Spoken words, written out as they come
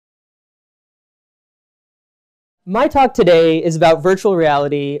My talk today is about virtual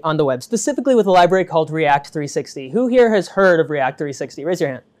reality on the web, specifically with a library called React 360. Who here has heard of React 360? Raise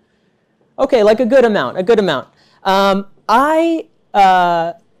your hand. Okay, like a good amount, a good amount. I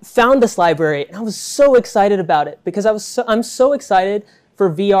found this library and I was so excited about it because I'm so excited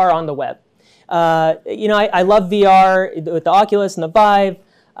for VR on the web. I love VR with the Oculus and the Vive,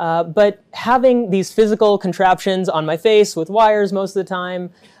 but having these physical contraptions on my face with wires most of the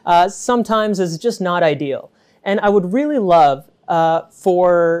time sometimes is just not ideal. And I would really love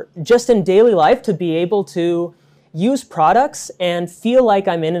for just in daily life to be able to use products and feel like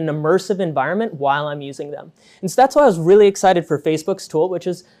I'm in an immersive environment while I'm using them. And so that's why I was really excited for Facebook's tool, which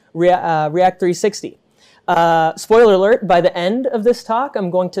is React 360. Spoiler alert, by the end of this talk, I'm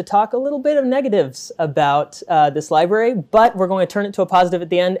going to talk a little bit of negatives about this library, but we're going to turn it to a positive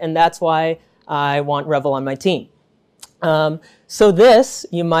at the end, and that's why I want Revel on my team. So this,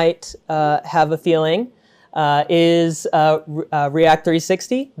 you might have a feeling, is React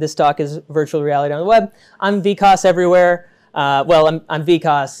 360. This talk is virtual reality on the web. I'm Veekas everywhere. Well, I'm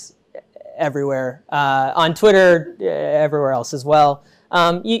Veekas everywhere. On Twitter, everywhere else as well.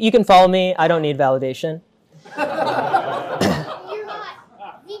 You can follow me. I don't need validation. You're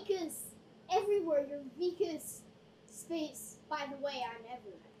not Veekas everywhere. You're Veekas space. By the way, I'm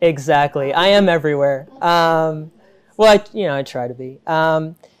everywhere. Exactly. I am everywhere. Well, I try to be.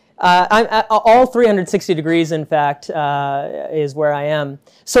 I'm all 360 degrees, in fact, is where I am.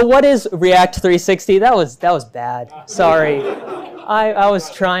 So what is React 360? That was bad. Sorry. I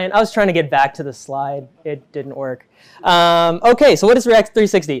was trying to get back to the slide. It didn't work. Okay, so what is React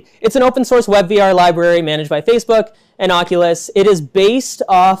 360? It's an open source web VR library managed by Facebook and Oculus. It is based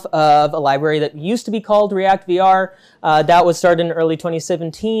off of a library that used to be called React VR. That was started in early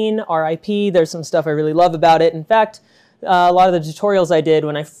 2017, RIP. There's some stuff I really love about it. In fact, a lot of the tutorials I did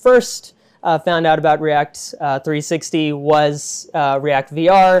when I first found out about React 360 was React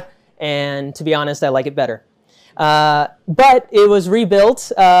VR, and to be honest, I like it better. But it was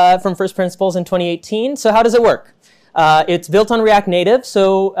rebuilt from first principles in 2018, so how does it work? It's built on React Native,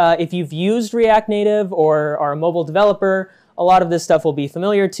 so if you've used React Native or are a mobile developer, a lot of this stuff will be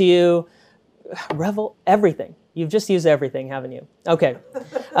familiar to you. Revel, everything. You've just used everything, haven't you? Okay.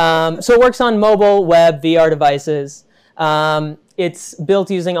 So it works on mobile, web, VR devices. It's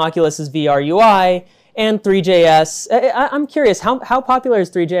built using Oculus's VR UI and 3JS. I'm curious, how popular is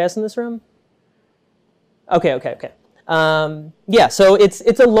 3JS in this room? Okay. Yeah, so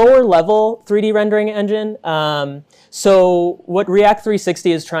it's a lower level 3D rendering engine. So what React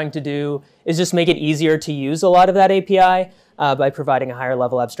 360 is trying to do is just make it easier to use a lot of that API by providing a higher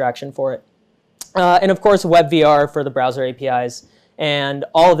level abstraction for it. And of course, WebVR for the browser APIs. And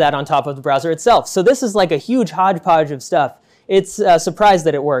all of that on top of the browser itself. So this is like a huge hodgepodge of stuff. It's a surprise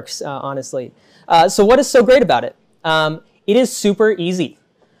that it works, honestly. So what is so great about it? It is super easy.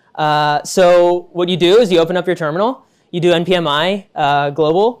 So what you do is you open up your terminal, you do npmi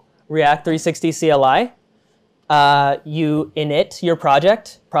global React 360 CLI, you init your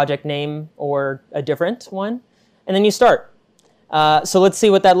project name or a different one, and then you start. So let's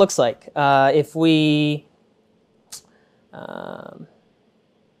see what that looks like. If we...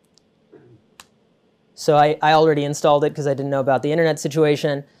 So I already installed it because I didn't know about the internet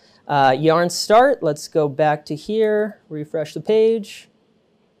situation. Yarn start, let's go back to here, refresh the page.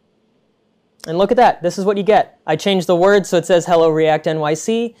 And look at that, this is what you get. I changed the word so it says hello React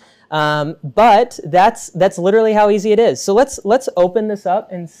NYC, but that's literally how easy it is. So let's open this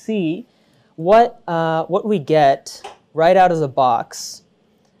up and see what we get right out of the box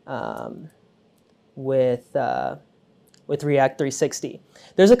with React 360.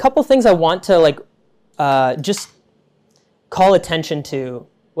 There's a couple things I want to just call attention to.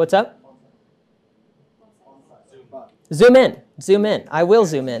 What's up? Zoom in. I will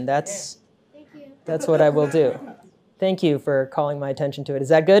zoom in. That's what I will do. Thank you for calling my attention to it. Is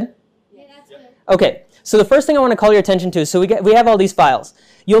that good? Yeah, that's good. Okay, so the first thing I want to call your attention to is, so we have all these files.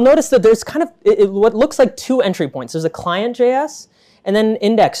 You'll notice that there's kind of what looks like two entry points. There's a client.js and then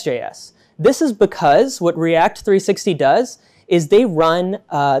index.js. This is because what React 360 does is they run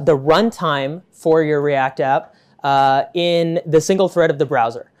the runtime for your React app in the single thread of the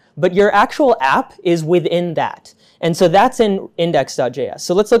browser. But your actual app is within that. And so that's in index.js.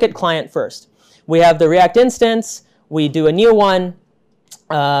 So let's look at client first. We have the React instance. We do a new one.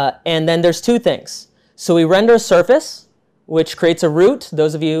 And then there's two things. So we render a surface, which creates a root.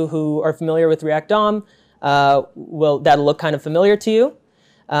 Those of you who are familiar with React DOM, that'll look kind of familiar to you.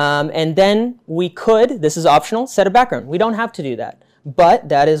 And then we could, this is optional, set a background. We don't have to do that. But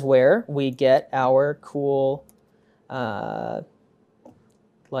that is where we get our cool, spacey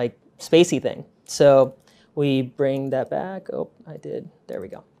thing. So We bring that back. Oh, I did. There we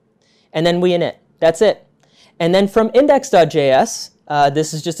go. And then we init. That's it. And then from index.js,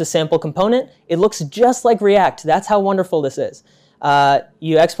 this is just a sample component. It looks just like React. That's how wonderful this is.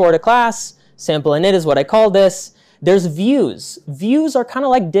 You export a class. Sample init is what I call this. There's views. Views are kind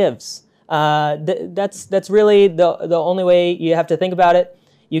of like divs. That's really the only way you have to think about it.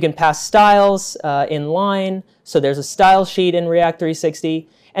 You can pass styles in line. So there's a style sheet in React 360.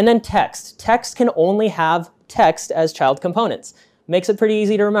 And then text. Text can only have text as child components. Makes it pretty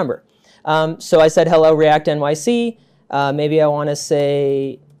easy to remember. So I said hello React NYC. Maybe I want to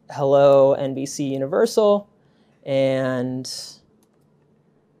say hello NBC Universal. And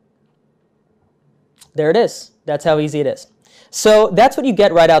there it is. That's how easy it is. So that's what you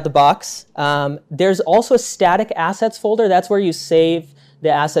get right out the box. There's also a static assets folder. That's where you save the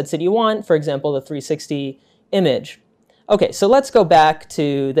assets that you want. For example, the 360 image. Okay, so let's go back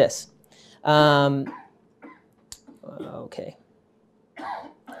to this. Okay.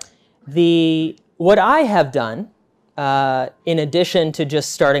 What I have done, in addition to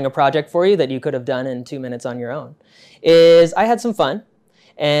just starting a project for you that you could have done in 2 minutes on your own, is I had some fun.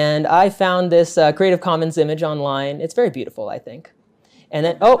 And I found this Creative Commons image online. It's very beautiful, I think. And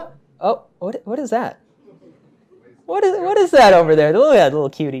then, what is that? What is that over there? Look at that little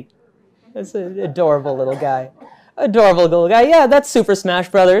cutie. That's an adorable little guy. Adorable little guy. Yeah, that's Super Smash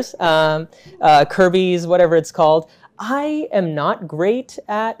Brothers. Kirby's, whatever it's called. I am not great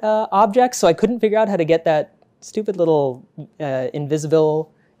at objects, so I couldn't figure out how to get that stupid little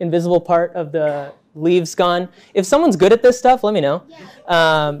invisible part of the leaves gone. If someone's good at this stuff, let me know.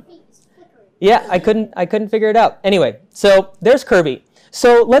 Yeah, I couldn't figure it out. Anyway, so there's Kirby.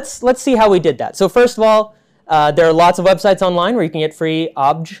 So let's see how we did that. So first of all, there are lots of websites online where you can get free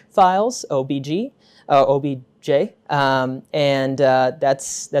obj files, OBJ, and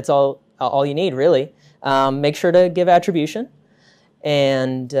that's all you need really. Make sure to give attribution,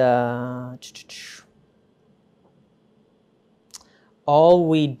 and all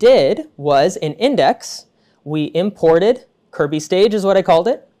we did was in index, we imported Kirby stage is what I called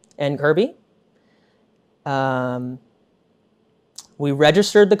it, and Kirby. We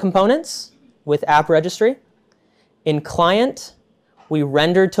registered the components with app registry. In client, we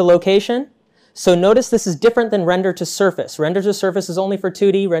rendered to location. So notice this is different than render to surface. Render to surface is only for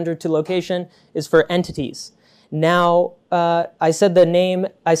 2D. Render to location is for entities. Now, I said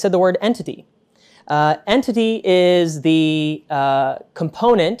the word entity. Entity is the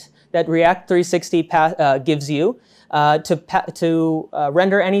component that React 360 gives you to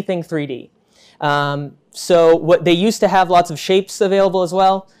render anything 3D. So what they used to have lots of shapes available as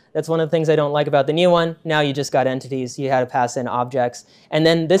well. That's one of the things I don't like about the new one. Now you just got entities. You had to pass in objects. And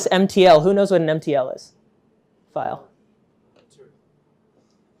then this MTL, who knows what an MTL is? File.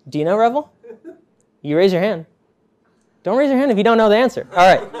 Do you know, Revel? You raise your hand. Don't raise your hand if you don't know the answer. All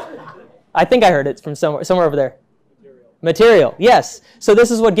right. I think I heard it from somewhere over there. Material, yes. So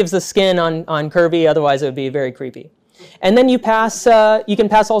this is what gives the skin on Kirby. Otherwise, it would be very creepy. And then you can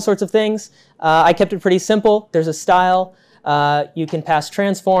pass all sorts of things. I kept it pretty simple. There's a style. You can pass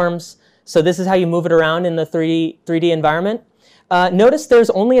transforms. So this is how you move it around in the 3D environment. Notice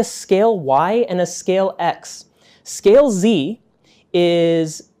there's only a scale Y and a scale X. Scale Z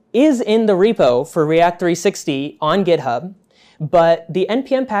is in the repo for React 360 on GitHub, but the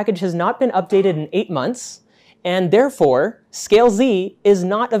NPM package has not been updated in 8 months, and therefore scale Z is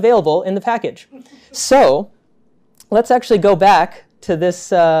not available in the package. So let's actually go back to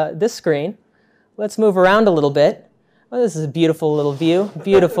this screen. Let's move around a little bit. Oh, this is a beautiful little view.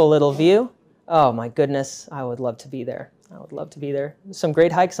 Beautiful little view. Oh my goodness, I would love to be there. I would love to be there. Some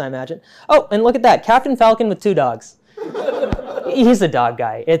great hikes, I imagine. Oh, and look at that, Captain Falcon with 2 dogs. He's a dog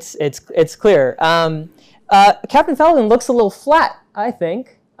guy. It's clear. Captain Falcon looks a little flat, I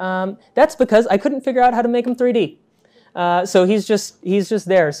think. That's because I couldn't figure out how to make him 3D. So he's just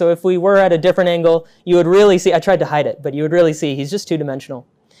there. So if we were at a different angle, you would really see. I tried to hide it, but you would really see he's just 2-dimensional.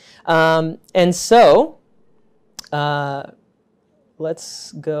 And so.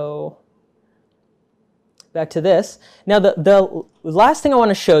 Let's go back to this. Now, the last thing I want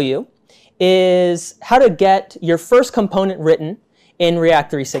to show you is how to get your first component written in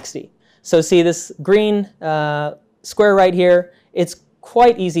React 360. So see this green square right here? It's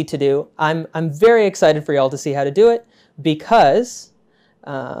quite easy to do. I'm very excited for y'all to see how to do it because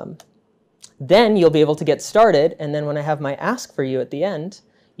then you'll be able to get started, and then when I have my ask for you at the end,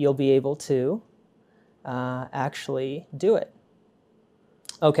 you'll be able to actually do it.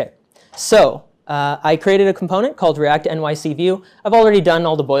 Okay, so I created a component called React NYC View. I've already done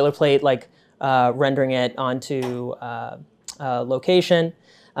all the boilerplate, like rendering it onto location.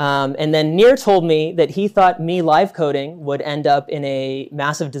 And then Nir told me that he thought me live coding would end up in a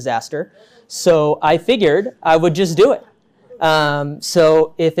massive disaster. So I figured I would just do it.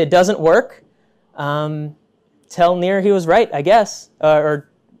 So if it doesn't work, tell Nir he was right, I guess, or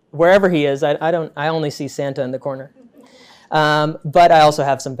wherever he is. I only see Santa in the corner. But I also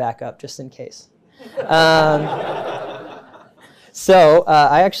have some backup just in case. So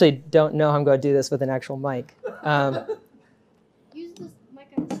I actually don't know how I'm going to do this with an actual mic. Use this mic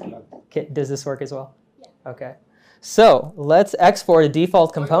on the screen. Okay, does this work as well? Yeah. Okay. So let's export a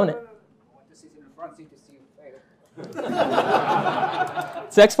default component.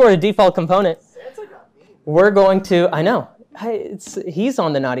 Let's export a default component. We're going to, I know, he's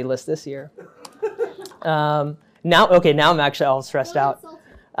on the naughty list this year. Now I'm actually all stressed out.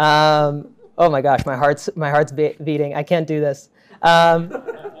 Oh my gosh, my heart's beating. I can't do this.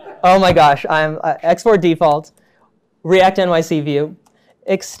 Oh my gosh, I'm export default, React NYC view,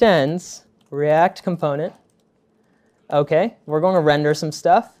 extends React component. Okay, we're going to render some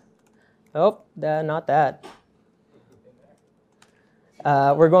stuff. Oh, not that.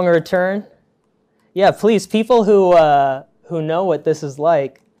 We're going to return. Yeah, please, people who know what this is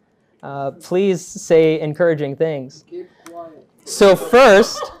like, please say encouraging things. So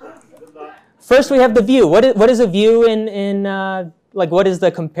first we have the view. What is a view in like what is the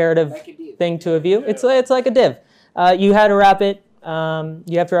comparative thing to a view? It's like a div. You had to wrap it.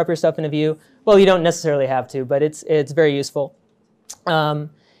 You have to wrap your stuff in a view. Well, you don't necessarily have to, but it's very useful. And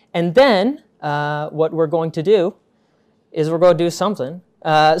then what we're going to do is we're going to do something.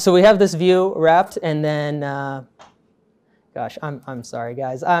 So we have this view wrapped, and then gosh, I'm sorry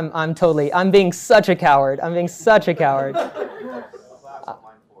guys. I'm being such a coward. I'm being such a coward.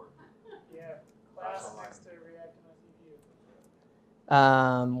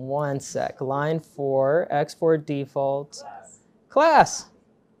 One sec. Line 4, export default, class.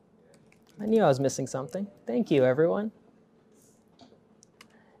 I knew I was missing something. Thank you, everyone.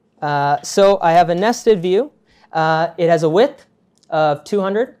 So I have a nested view. It has a width of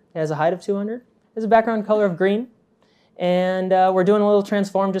 200. It has a height of 200. It has a background color of green. And we're doing a little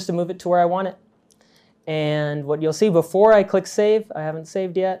transform just to move it to where I want it. And what you'll see before I click save, I haven't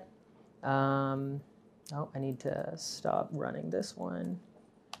saved yet. Oh, I need to stop running this one.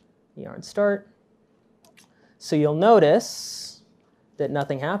 Yarn start. So you'll notice that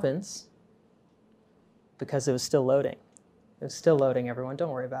nothing happens because it was still loading. It was still loading, everyone. Don't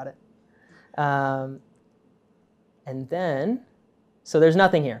worry about it. And then, so there's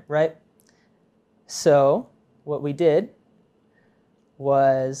nothing here, right? So what we did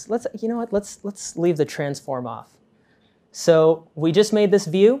was, let's leave the transform off. So we just made this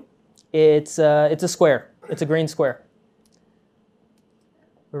view. It's a square. It's a green square.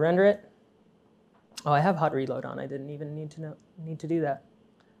 We render it. Oh, I have hot reload on. I didn't even need to do that.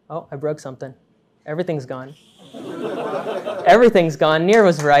 Oh, I broke something. Everything's gone. Everything's gone. Nir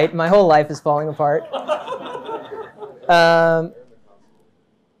was right. My whole life is falling apart. Oh,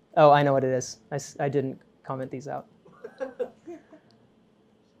 I know what it is. I didn't comment these out.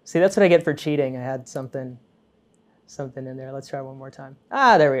 See, that's what I get for cheating. I had something in there. Let's try one more time.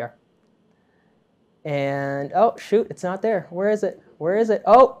 Ah, there we are. And, oh, shoot, it's not there. Where is it? Where is it?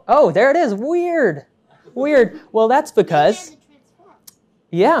 Oh, there it is. Weird. Weird. Well, that's because,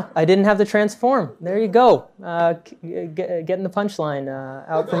 yeah, I didn't have the transform. There you go. Getting the punchline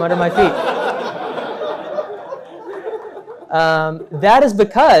out from under my feet. That is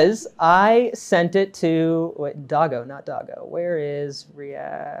because I sent it to, wait, Doggo, not Doggo. Where is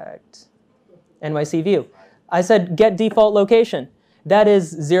React NYC view? I said get default location. That is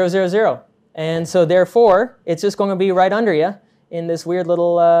 000. And so therefore, it's just going to be right under you in this weird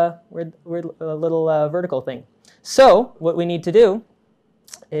little vertical thing. So what we need to do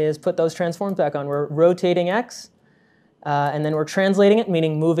is put those transforms back on. We're rotating X, and then we're translating it,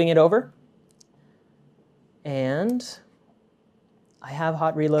 meaning moving it over. And I have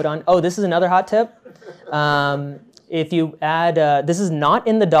hot reload on. Oh, this is another hot tip. If you add, this is not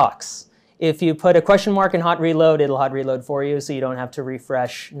in the docs. If you put a question mark in hot reload, it'll hot reload for you, so you don't have to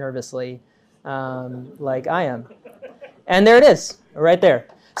refresh nervously like I am. And there it is, right there.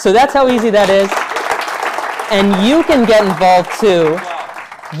 So that's how easy that is. And you can get involved too.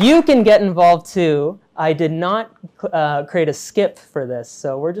 You can get involved too. I did not create a skip for this,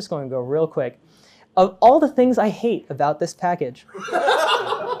 so we're just going to go real quick. Of all the things I hate about this package,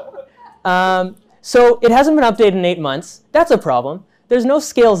 so it hasn't been updated in 8 months. That's a problem. There's no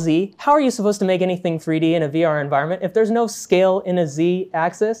scale Z. How are you supposed to make anything 3D in a VR environment if there's no scale in a Z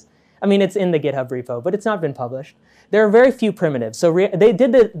axis? I mean, it's in the GitHub repo, but it's not been published. There are very few primitives. So they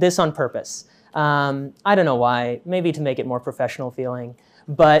did this on purpose. I don't know why. Maybe to make it more professional feeling.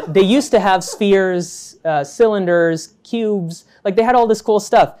 But they used to have spheres, cylinders, cubes. Like they had all this cool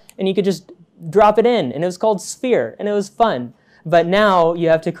stuff, and you could just drop it in, and it was called Sphere, and it was fun. But now you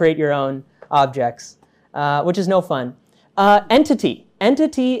have to create your own objects, which is no fun. Entity.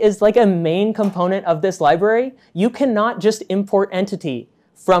 Entity is like a main component of this library. You cannot just import entity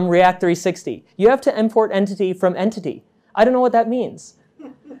from React 360. You have to import entity from entity. I don't know what that means.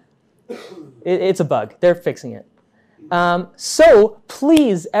 It's a bug. They're fixing it. So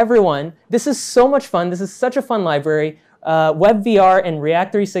please, everyone, this is so much fun. This is such a fun library. WebVR and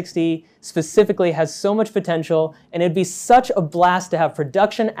React 360 specifically has so much potential, and it'd be such a blast to have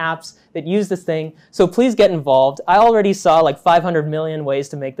production apps that use this thing. So please get involved. I already saw like 500 million ways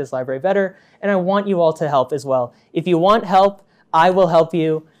to make this library better, and I want you all to help as well. If you want help, I will help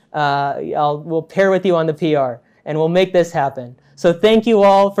you. We'll pair with you on the PR, and we'll make this happen. So thank you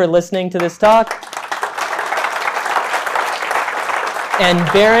all for listening to this talk and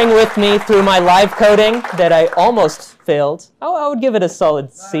bearing with me through my live coding that I almost failed. Oh, I would give it a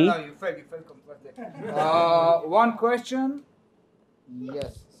solid C. No, you failed completely. One question?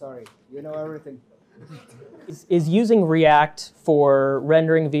 Yes, sorry. You know everything. Is using React for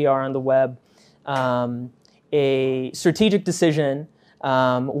rendering VR on the web a strategic decision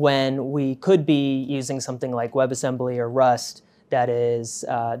when we could be using something like WebAssembly or Rust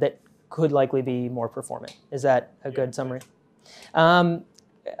that could likely be more performant? Is that a good summary?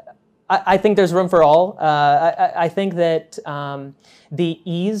 I think there's room for all. I think that the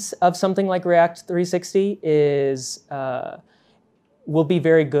ease of something like React 360 will be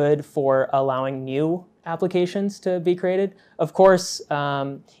very good for allowing new applications to be created. Of course,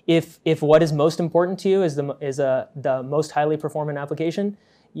 if what is most important to you is the most highly performant application,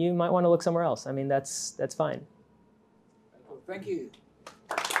 you might want to look somewhere else. I mean, that's fine. Thank you.